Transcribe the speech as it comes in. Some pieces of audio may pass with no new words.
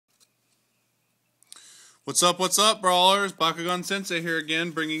What's up, brawlers? BakuganSensei here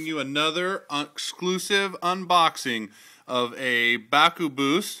again, bringing you another exclusive unboxing of a Baku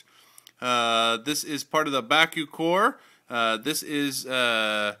boost. This is part of the Baku core. This is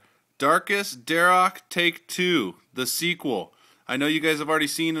Darkus Dharak Take 2, the sequel. I know you guys have already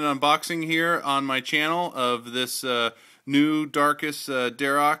seen an unboxing here on my channel of this new Darkus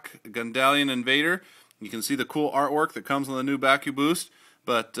Dharak Gundalian Invader. You can see the cool artwork that comes on the new Baku boost.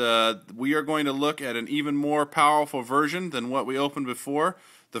 But we are going to look at an even more powerful version than what we opened before.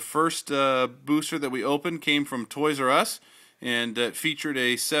 The first booster that we opened came from Toys R Us, and it featured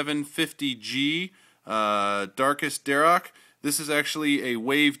a 750G Darkus Dharak. This is actually a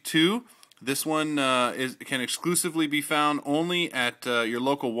Wave 2. This one can exclusively be found only at your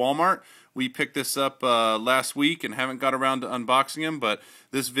local Walmart. We picked this up last week and haven't got around to unboxing him, but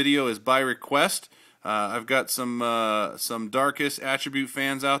this video is by request. I've got some Darkus attribute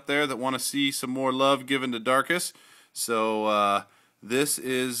fans out there that want to see some more love given to Darkus. So this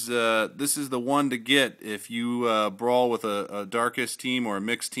is the one to get if you brawl with a Darkus team or a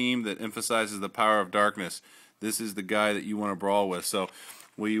mixed team that emphasizes the power of darkness. This is the guy that you want to brawl with. So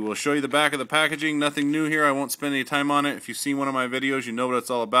we will show you the back of the packaging. Nothing new here. I won't spend any time on it. If you've seen one of my videos, you know what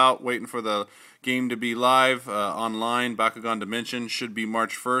it's all about. Waiting for the game to be live online. Bakugan Dimension should be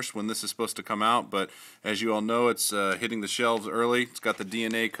March 1st when this is supposed to come out. But as you all know, it's hitting the shelves early. It's got the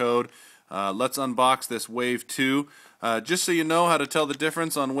DNA code. Let's unbox this Wave 2. Just so you know how to tell the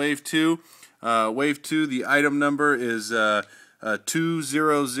difference on Wave 2. Wave 2, the item number is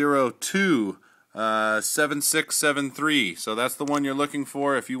 2002. 7673. So that's the one you're looking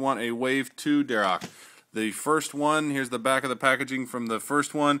for if you want a Wave 2 Dharak. The first one, here's the back of the packaging from the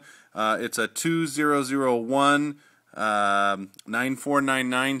first one. It's a 2001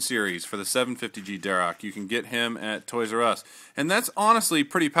 9499 series for the 750G Dharak. You can get him at Toys R Us. And that's honestly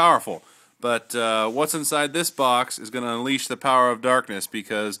pretty powerful. But what's inside this box is going to unleash the power of darkness,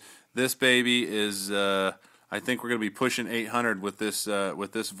 because this baby is, I think we're going to be pushing 800 with this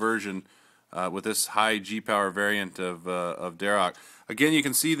version. With this high G-Power variant of Dharak. Again, you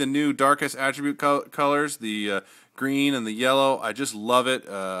can see the new Darkus attribute colors, the green and the yellow. I just love it.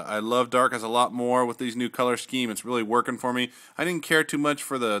 I love Darkus a lot more with these new color scheme. It's really working for me. I didn't care too much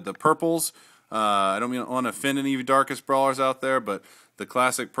for the purples. I don't want to offend any Darkus brawlers out there, but the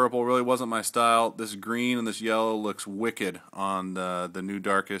classic purple really wasn't my style. This green and this yellow looks wicked on the new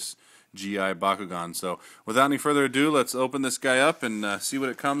Darkus GI Bakugan. So without any further ado, let's open this guy up and see what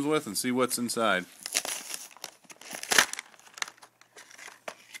it comes with and see what's inside.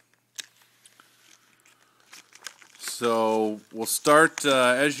 So we'll start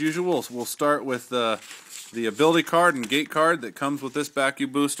as usual. We'll start with the ability card and gate card that comes with this Baku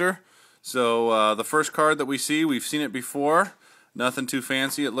booster. So the first card that we see, we've seen it before. Nothing too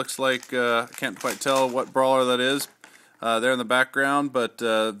fancy. It looks like I can't quite tell what brawler that is. There in the background, but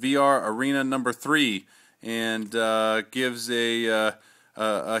VR Arena number 3, and gives a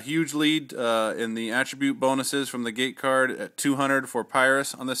huge lead in the attribute bonuses from the gate card at 200 for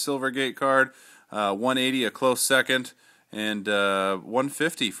Pyrus on the silver gate card, 180 a close second, and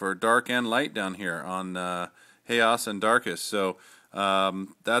 150 for Dark and Light down here on Chaos and Darkus. So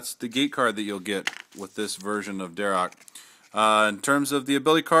that's the gate card that you'll get with this version of Dharak. In terms of the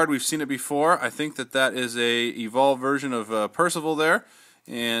ability card, we've seen it before. I think that is a evolved version of Percival there,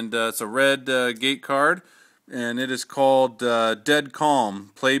 and it's a red gate card, and it is called Dead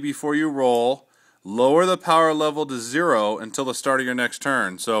Calm. Play before you roll. Lower the power level to 0 until the start of your next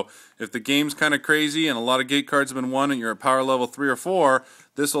turn. So if the game's kind of crazy and a lot of gate cards have been won and you're at power level 3 or 4,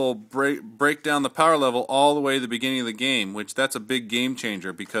 this will break down the power level all the way to the beginning of the game, which that's a big game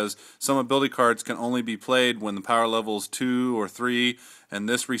changer, because some ability cards can only be played when the power level is 2 or 3, and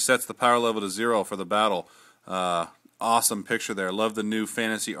this resets the power level to 0 for the battle. Awesome picture there. Love the new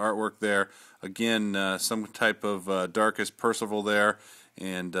fantasy artwork there. Again, some type of Darkus Percival there.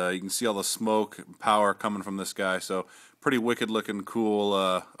 And you can see all the smoke and power coming from this guy. So pretty wicked looking, cool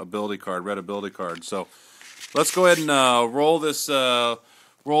ability card, red ability card. So let's go ahead and roll this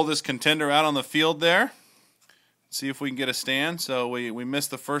contender out on the field there. See if we can get a stand. So we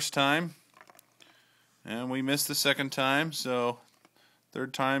missed the first time, and we missed the second time. So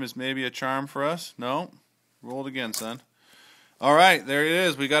third time is maybe a charm for us. No, roll it again, son. All right, there it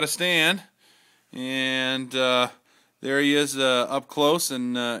is. We got a stand, and there he is up close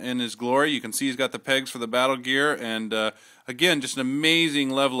and in his glory. You can see he's got the pegs for the battle gear, and again, just an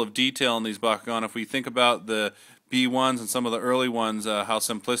amazing level of detail in these Bakugan. If we think about the B1s and some of the early ones, how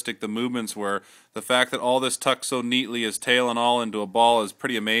simplistic the movements were, the fact that all this tucks so neatly, his tail and all, into a ball is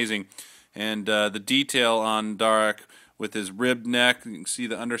pretty amazing. And the detail on Dharak with his ribbed neck. You can see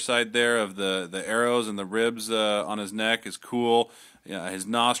the underside there of the arrows and the ribs on his neck is cool. His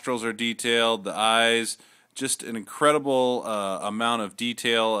nostrils are detailed, the eyes, just an incredible amount of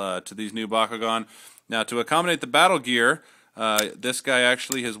detail to these new Bakugan. Now, to accommodate the battle gear, this guy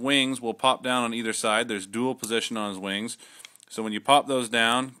actually, his wings will pop down on either side. There's dual position on his wings. So when you pop those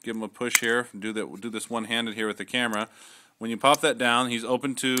down, give him a push here, do this one-handed here with the camera. When you pop that down, he's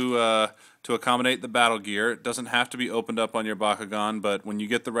open to accommodate the battle gear. It doesn't have to be opened up on your Bakugan, but when you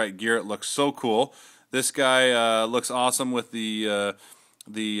get the right gear, it looks so cool. This guy looks awesome with the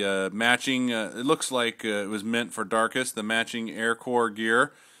matching. It looks like it was meant for Darkus, the matching Air Core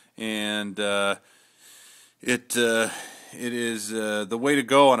gear, and it is the way to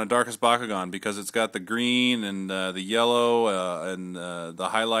go on a Darkus Bakugan because it's got the green and the yellow and the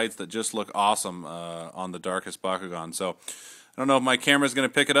highlights that just look awesome on the Darkus Bakugan. So I don't know if my camera is going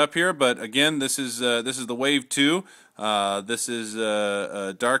to pick it up here, but again, this is the Wave 2. This is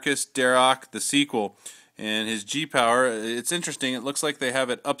Darkus Dharak, the sequel, and his G power. It's interesting. It looks like they have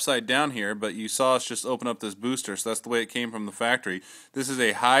it upside down here, but you saw us just open up this booster, so that's the way it came from the factory. This is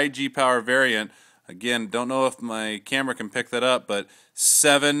a high G power variant. Again, don't know if my camera can pick that up, but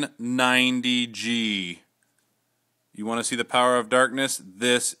 790G. You want to see the power of darkness?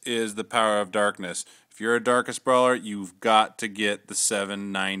 This is the power of darkness. If you're a Darkus brawler, you've got to get the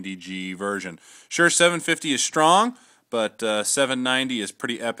 790G version. Sure, 750 is strong, but 790 is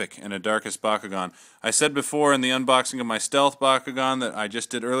pretty epic in a Darkus Bakugan. I said before in the unboxing of my Stealth Bakugan that I just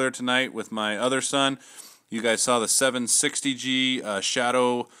did earlier tonight with my other son, you guys saw the 760G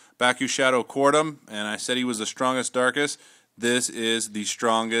Baku Shadow Cordum, and I said he was the strongest Darkus. This is the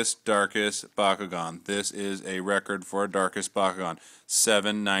strongest Darkus Bakugan. This is a record for a Darkus Bakugan.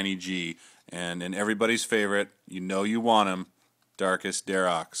 790G. And in everybody's favorite, you know you want him, Darkus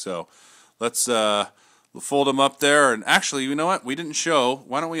Dharak. So let's fold him up there. And actually, you know what? We didn't show.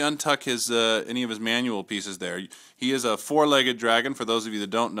 Why don't we untuck his any of his manual pieces there? He is a four-legged dragon, for those of you that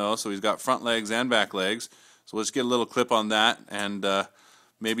don't know. So he's got front legs and back legs. So let's get a little clip on that and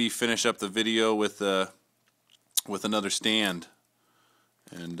maybe finish up the video with another stand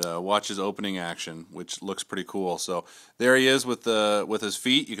and watch his opening action, which looks pretty cool. So there he is with his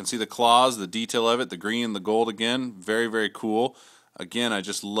feet. You can see the claws, the detail of it, the green and the gold again. Very, very cool. Again, I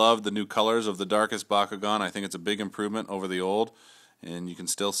just love the new colors of the Darkus Bakugan. I think it's a big improvement over the old. And you can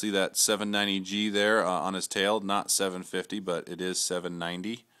still see that 790G there on his tail. Not 750, but it is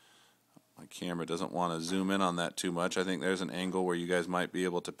 790. My camera doesn't want to zoom in on that too much. I think there's an angle where you guys might be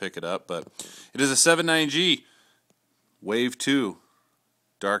able to pick it up, but it is a 790G Wave 2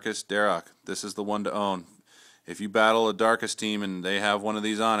 Darkus Dharak. This is the one to own. If you battle a Darkus team and they have one of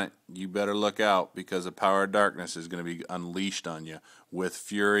these on it, you better look out because the power of darkness is going to be unleashed on you with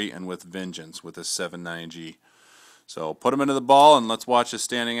fury and with vengeance with this 790G. So put them into the ball and let's watch this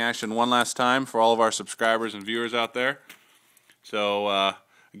standing action one last time for all of our subscribers and viewers out there. So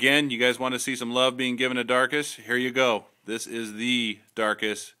again, you guys want to see some love being given to Darkus? Here you go. This is the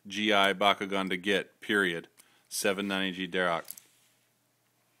Darkus GI Bakugan to get, period. 790G Dharak.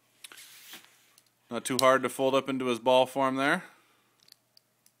 Not too hard to fold up into his ball form there.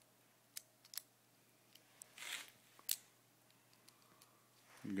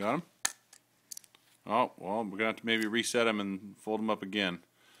 You got him? Oh, well, we're going to have to maybe reset him and fold him up again.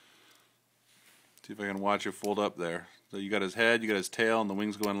 See if I can watch it fold up there. So you got his head, you got his tail, and the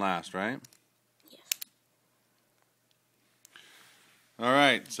wings go in last, right? Yes.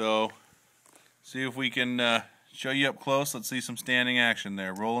 Alright, so see if we can show you up close. Let's see some standing action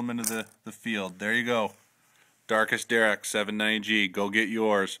there. Roll him into the field. There you go. Darkus Dharak 790G. Go get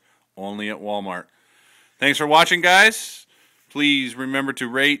yours. Only at Walmart. Thanks for watching, guys. Please remember to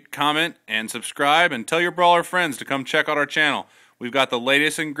rate, comment, and subscribe, and tell your brawler friends to come check out our channel. We've got the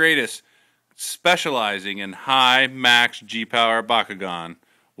latest and greatest, specializing in high max G-Power Bakugan.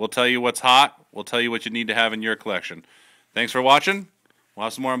 We'll tell you what's hot. We'll tell you what you need to have in your collection. Thanks for watching. We'll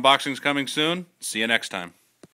have some more unboxings coming soon. See you next time.